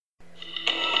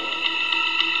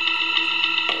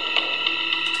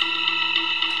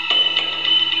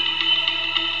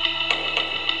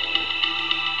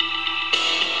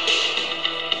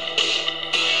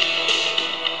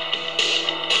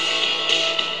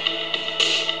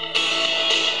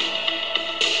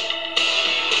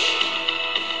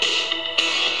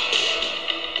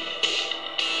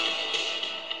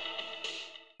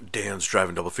Dan's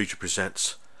Driving Double Feature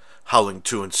presents Howling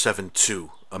 2 and 7-2,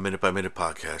 a minute-by-minute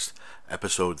podcast,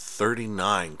 episode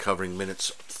 39, covering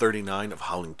minutes 39 of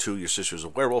Howling 2, Your Sister's a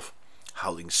Werewolf,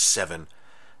 Howling 7,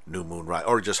 New Moon Rising,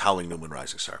 or just Howling New Moon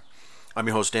Rising, sorry. I'm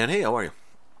your host, Dan. Hey, how are you?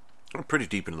 I'm pretty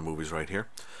deep into the movies right here.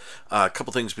 A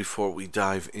couple things before we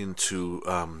dive into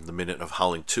the minute of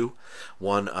Howling 2.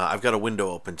 One, I've got a window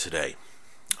open today.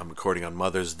 I'm recording on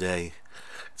Mother's Day.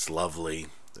 It's lovely.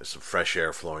 There's some fresh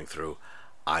air flowing through.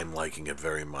 I'm liking it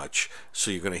very much.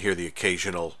 So you're going to hear the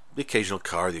occasional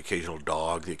car, the occasional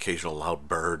dog, the occasional loud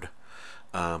bird.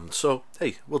 So,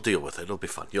 hey, we'll deal with it. It'll be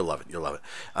fun. You'll love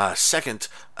it. Second,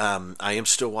 I am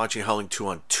still watching Howling 2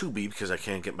 on Tubi because I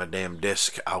can't get my damn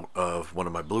disc out of one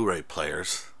of my Blu-ray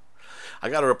players. I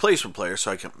got a replacement player,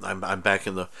 so I'm back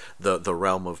in the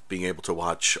realm of being able to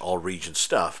watch all region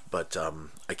stuff, but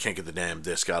I can't get the damn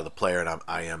disc out of the player, and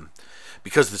I am...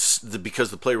 Because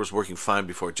the player was working fine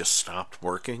before it just stopped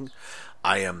working,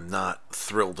 I am not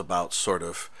thrilled about sort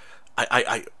of...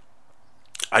 I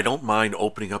don't mind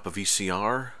opening up a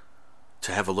VCR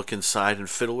to have a look inside and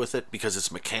fiddle with it because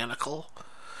it's mechanical.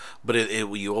 But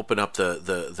you open up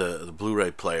the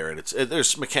Blu-ray player and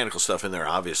there's mechanical stuff in there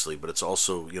obviously, but it's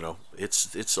also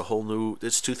it's a whole new,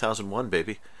 it's 2001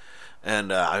 baby,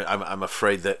 and I'm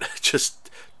afraid that just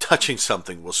touching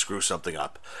something will screw something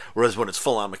up. Whereas when it's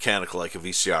full on mechanical like a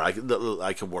VCR,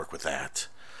 I can work with that.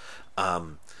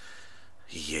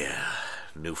 Yeah.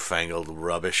 Newfangled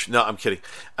rubbish. No, I'm kidding.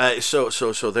 So that's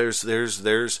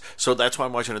why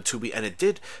I'm watching on Tubi, and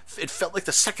it felt like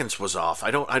the seconds was off.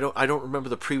 I don't remember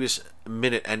the previous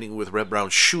minute ending with Red Brown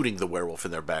shooting the werewolf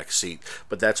in their back seat,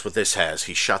 but that's what this has.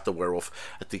 He shot the werewolf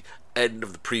at the end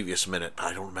of the previous minute.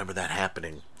 I don't remember that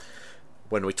happening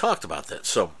when we talked about that.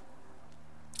 So,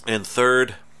 and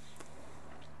third,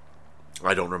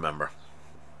 I don't remember.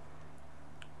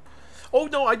 Oh,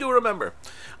 no, I do remember.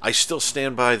 I still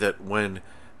stand by that when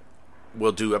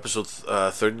we'll do episode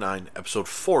 39, episode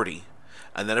 40,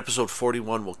 and then episode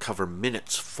 41 will cover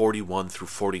minutes 41 through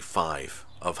 45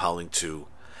 of Howling 2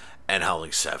 and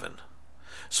Howling 7.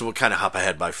 So we'll kind of hop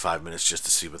ahead by 5 minutes just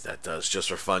to see what that does, just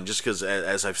for fun, just because,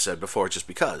 as I've said before, just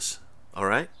because. All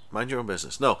right? Mind your own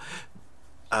business. No.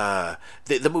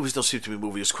 The movies don't seem to be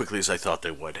moving as quickly as I thought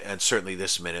they would, and certainly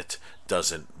this minute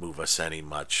doesn't move us any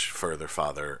much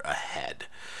farther ahead.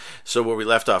 So where we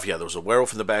left off, there was a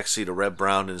werewolf in the backseat of Red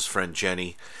Brown and his friend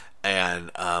Jenny,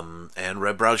 and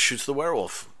Red Brown shoots the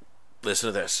werewolf. Listen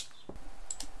to this.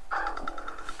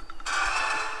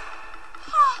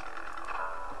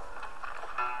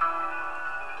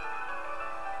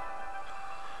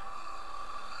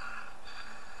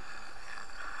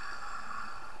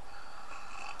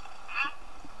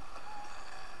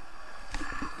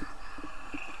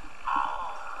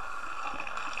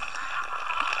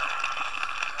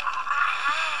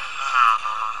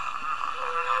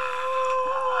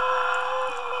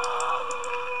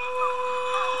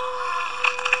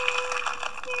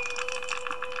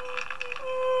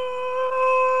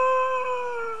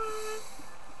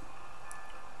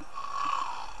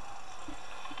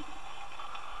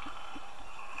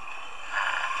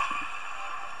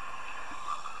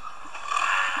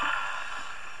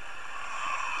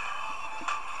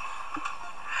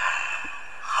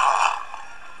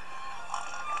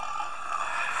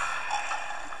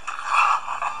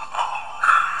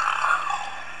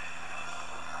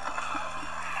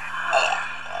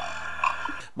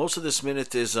 Most of this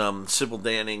minute is Sybil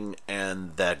Danning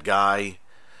and that guy,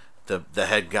 the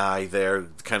head guy there,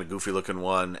 kind of goofy looking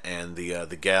one, and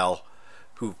the gal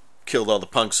who killed all the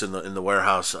punks in the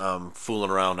warehouse, fooling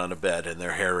around on a bed, and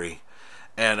they're hairy.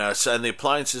 And the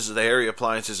appliances, the hairy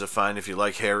appliances are fine if you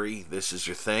like hairy. This is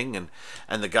your thing.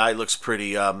 And the guy looks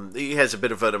pretty. He has a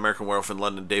bit of an American Werewolf in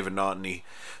London, David Naughton. He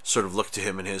sort of looked to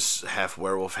him in his half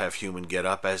werewolf, half human get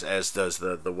up, as does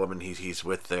the woman he's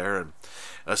with there. And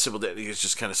Sybil Danning is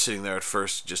just kind of sitting there at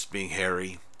first, just being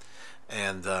hairy.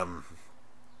 And I'll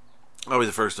be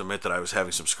the first to admit that I was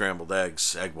having some scrambled egg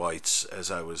whites,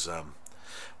 as I was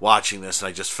watching this, and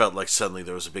I just felt like suddenly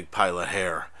there was a big pile of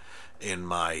hair in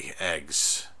my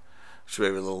eggs, which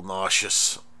made me a little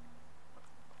nauseous.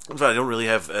 In fact, I don't really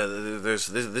have. This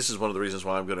is one of the reasons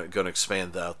why I'm going to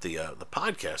expand out the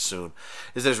podcast soon.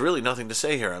 Is there's really nothing to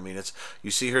say here. I mean, it's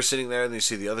you see her sitting there, and you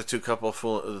see the other the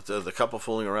couple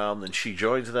fooling around, and she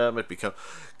joins them. It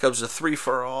becomes a three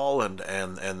for all, and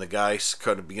the guy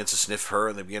kind of begins to sniff her,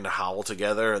 and they begin to howl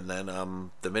together, and then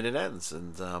the minute ends,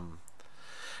 and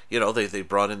they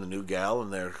brought in the new gal,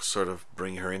 and they're sort of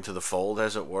bringing her into the fold,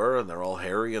 as it were, and they're all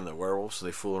hairy, and they're werewolves, so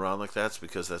they fool around like that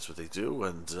because that's what they do,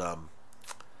 and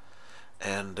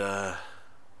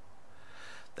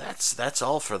that's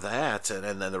all for that,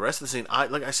 and then the rest of the scene.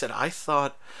 Like I said, I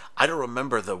thought I don't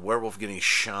remember the werewolf getting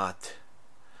shot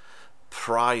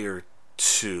prior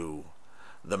to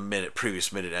the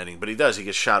previous minute ending, but he does. He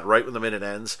gets shot right when the minute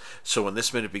ends. So when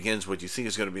this minute begins, what you think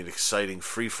is going to be an exciting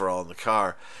free for all in the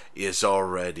car is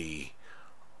already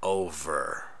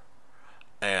over,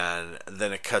 and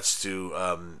then it cuts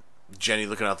to Jenny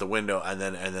looking out the window, and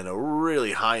then a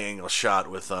really high angle shot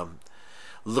with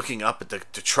looking up at the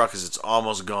truck as it's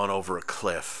almost gone over a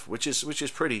cliff, which is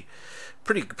pretty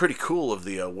cool of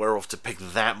the werewolf to pick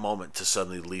that moment to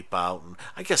suddenly leap out. And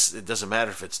I guess it doesn't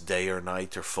matter if it's day or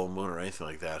night or full moon or anything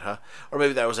like that, huh? Or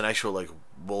maybe that was an actual like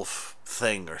wolf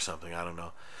thing or something. I don't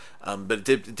know. But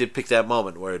it did pick that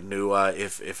moment where it knew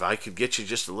if I could get you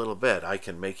just a little bit, I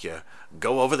can make you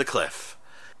go over the cliff.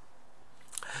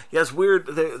 Yeah, it's weird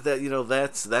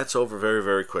that that's over very,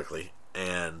 very quickly,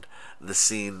 and the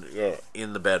scene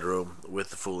in the bedroom with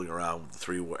the fooling around with the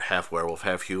three half werewolf,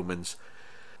 half humans.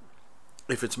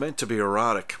 If it's meant to be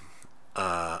erotic,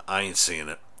 I ain't seeing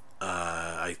it.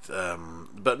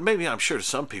 But maybe I'm sure to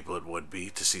some people it would be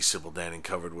to see Sybil Danning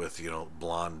covered with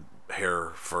blonde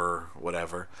hair, fur,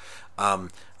 whatever.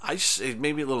 It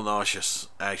made me a little nauseous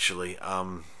actually,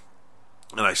 and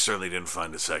I certainly didn't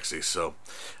find it sexy. So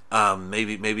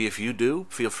maybe if you do,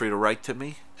 feel free to write to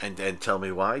me and tell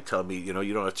me why. Tell me you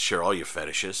don't have to share all your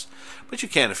fetishes, but you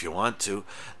can if you want to.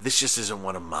 This just isn't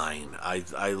one of mine. I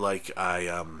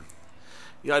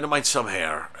don't mind some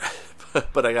hair,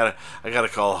 but I gotta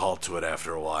call a halt to it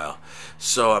after a while.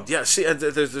 So there's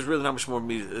really not much more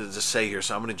me to say here.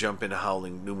 So I'm gonna jump into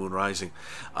Howling New Moon Rising.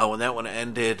 When that one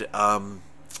ended,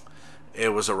 it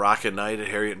was a rockin' night at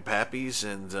Harriet and Pappy's,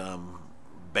 and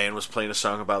band was playing a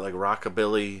song about like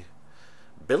rockabilly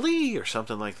Billy or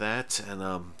something like that,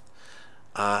 and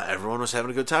everyone was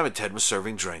having a good time, and Ted was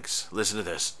serving drinks. Listen to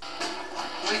this.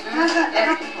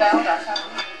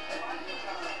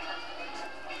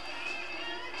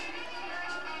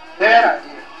 Dad,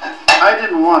 I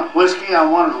didn't want whiskey, I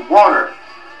wanted water.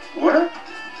 What?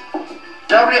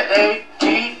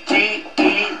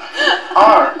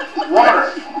 WATTER.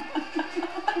 Water.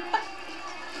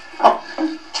 Oh,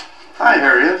 hi,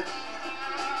 Harriet.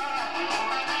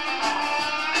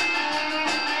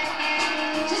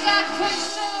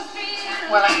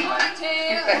 Well, anyway.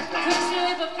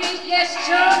 Yes,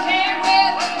 sure can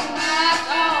with my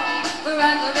dog. We're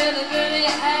at the really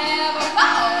have a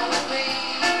ball with me.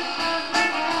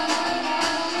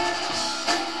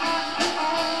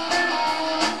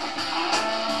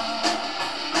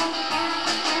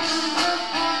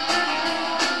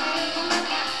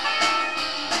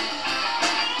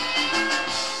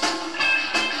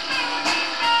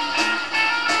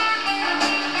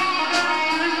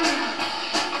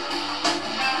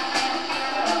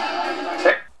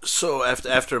 So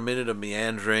after a minute of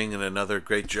meandering and another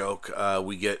great joke,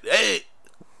 we get hey.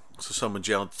 So someone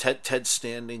yelling. Ted's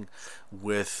standing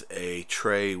with a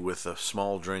tray with a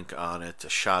small drink on it, a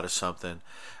shot of something,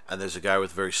 and there's a guy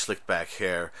with very slick back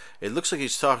hair. It looks like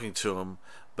he's talking to him,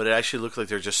 but it actually looks like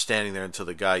they're just standing there until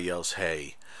the guy yells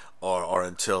hey, or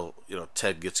until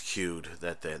Ted gets cued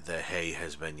that the hey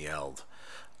has been yelled.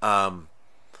 I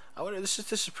wonder, this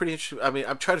is pretty interesting. I mean,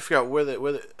 I'm trying to figure out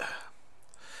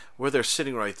where they're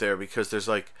sitting right there, because there's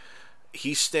like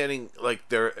he's standing like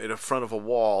they're in front of a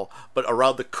wall, but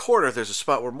around the corner there's a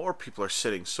spot where more people are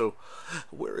sitting. So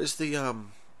where's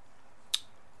the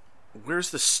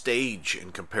stage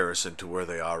in comparison to where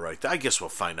they are right there? I guess we'll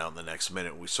find out in the next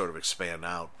minute. We sort of expand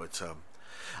out, but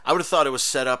I would have thought it was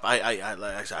set up. I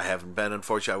haven't been,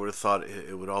 unfortunately. I would have thought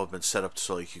it would all have been set up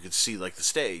so like you could see like the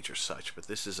stage or such. But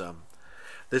this is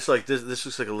this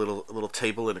looks like a little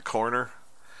table in a corner.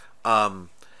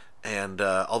 And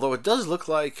although it does look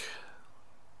like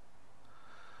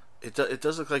it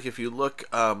does look like if you look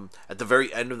at the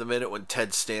very end of the minute when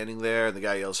Ted's standing there and the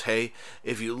guy yells hey,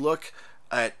 if you look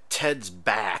at Ted's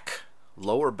back,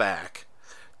 lower back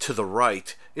to the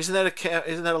right, isn't that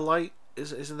a light?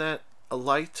 Isn't that a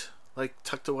light like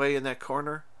tucked away in that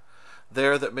corner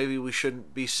there that maybe we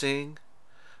shouldn't be seeing?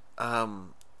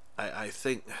 I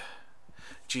think,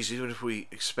 geez, even if we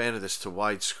expanded this to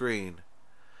widescreen,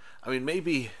 I mean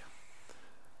maybe.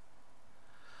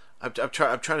 I'm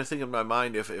trying to think in my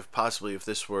mind if possibly if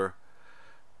this were,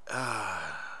 I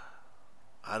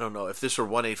don't know, if this were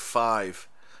 185,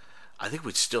 I think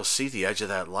we'd still see the edge of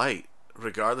that light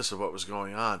regardless of what was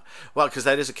going on. Well, because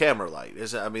that is a camera light,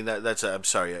 is it? I mean that's I'm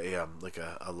sorry, like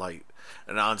a light,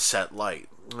 an on-set light.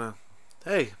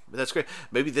 Hey, that's great.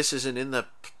 Maybe this isn't in the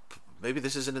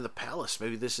palace.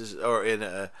 Maybe this is, or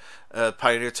in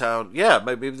Pioneer Town. Yeah,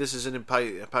 maybe this isn't in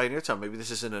Pioneer Town. Maybe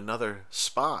this is in another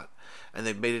spot, and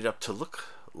they've made it up to look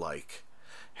like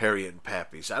Harriet and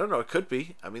Pappy's. I don't know. It could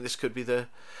be. I mean, this could be the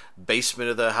basement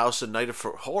of the House of Night of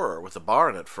Horror with a bar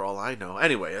in it, for all I know.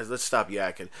 Anyway, let's stop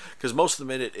yakking, because most of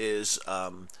the minute is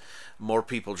more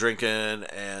people drinking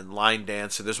and line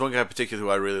dancing. There's one guy in particular who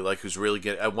I really like, who's really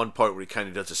getting, at one point where he kind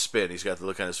of does a spin, he's got the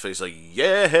look on his face like,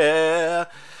 yeah!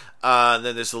 And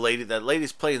then there's the lady. That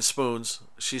lady's playing spoons.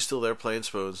 She's still there playing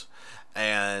spoons.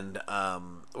 And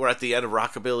we're at the end of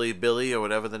Rockabilly Billy, or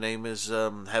whatever the name is,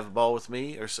 Have a Ball with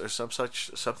Me, or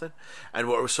something. And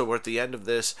we're at the end of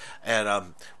this,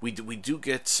 and we do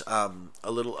get a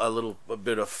little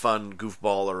bit of fun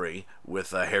goofballery with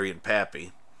Harry and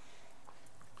Pappy.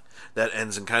 That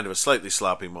ends in kind of a slightly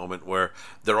sloppy moment where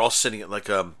they're all sitting at like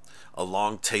a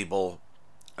long table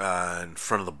in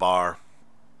front of the bar,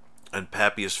 and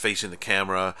Pappy is facing the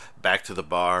camera back to the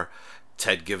bar.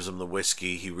 Ted gives him the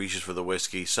whiskey. He reaches for the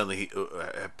whiskey. Suddenly,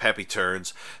 Pappy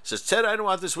turns, says, "Ted, I don't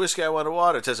want this whiskey. I want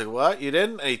water." Ted's like, "What? You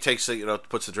didn't?" And he takes it,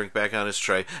 puts the drink back on his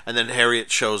tray. And then Harriet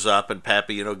shows up, and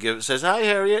Pappy, says, "Hi,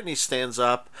 Harriet," and he stands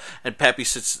up, and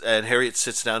Harriet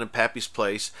sits down in Pappy's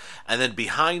place. And then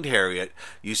behind Harriet,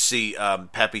 you see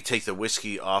Pappy take the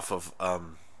whiskey off of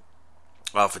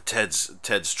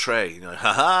Ted's tray.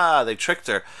 Ha ha, they tricked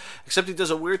her. Except he does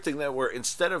a weird thing there where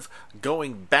instead of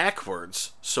going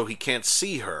backwards so he can't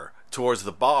see her towards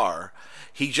the bar,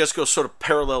 he just goes sort of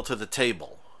parallel to the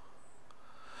table.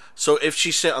 So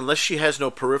unless she has no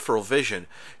peripheral vision,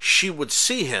 she would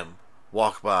see him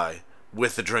walk by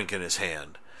with the drink in his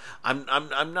hand.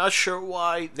 I'm not sure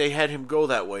why they had him go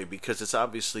that way, because it's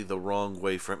obviously the wrong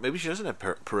way for him. Maybe she doesn't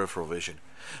have peripheral vision.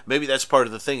 Maybe that's part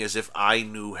of the thing, is if I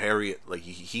knew Harriet, like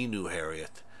he knew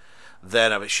Harriet,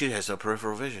 then she has no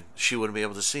peripheral vision. She wouldn't be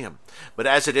able to see him. But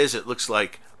as it is, it looks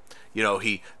like,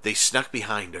 they sneaked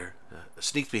behind her,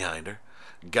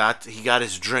 he got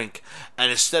his drink,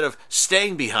 and instead of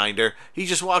staying behind her, he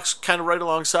just walks kind of right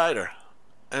alongside her.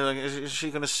 And like, is she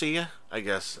going to see you? I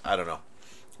guess. I don't know.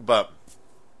 But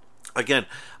again,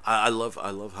 I love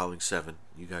Howling 7.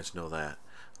 You guys know that.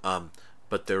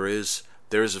 But there is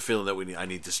a feeling that I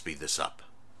need to speed this up.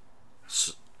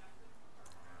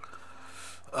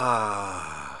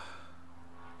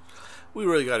 We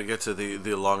really got to get to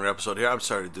the longer episode here. I'm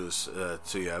sorry to do this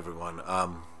to you, everyone.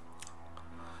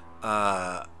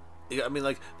 I mean,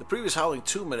 like, the previous Howling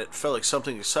 2 minute felt like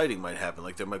something exciting might happen.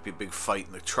 Like, there might be a big fight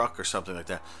in the truck or something like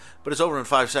that. But it's over in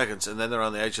 5 seconds, and then they're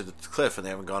on the edge of the cliff, and they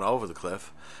haven't gone over the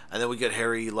cliff. And then we get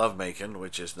Harry lovemaking,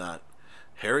 which is not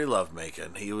Harry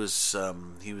lovemaking. He was a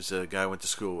guy I went to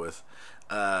school with.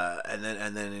 And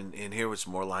then in here it's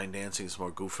more line dancing, it's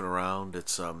more goofing around.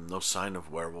 It's no sign of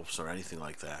werewolves or anything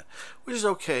like that, which is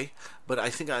okay. But I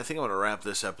think I'm going to wrap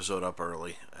this episode up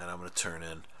early, and I'm going to turn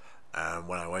in. And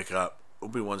when I wake up, we'll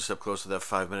be one step closer to that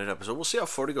 5-minute episode. We'll see how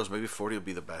 40 goes. Maybe 40 will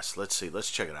be the best. Let's see. Let's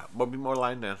check it out. Maybe more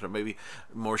line dancing, or maybe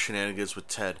more shenanigans with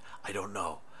Ted. I don't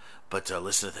know. But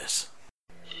listen to this.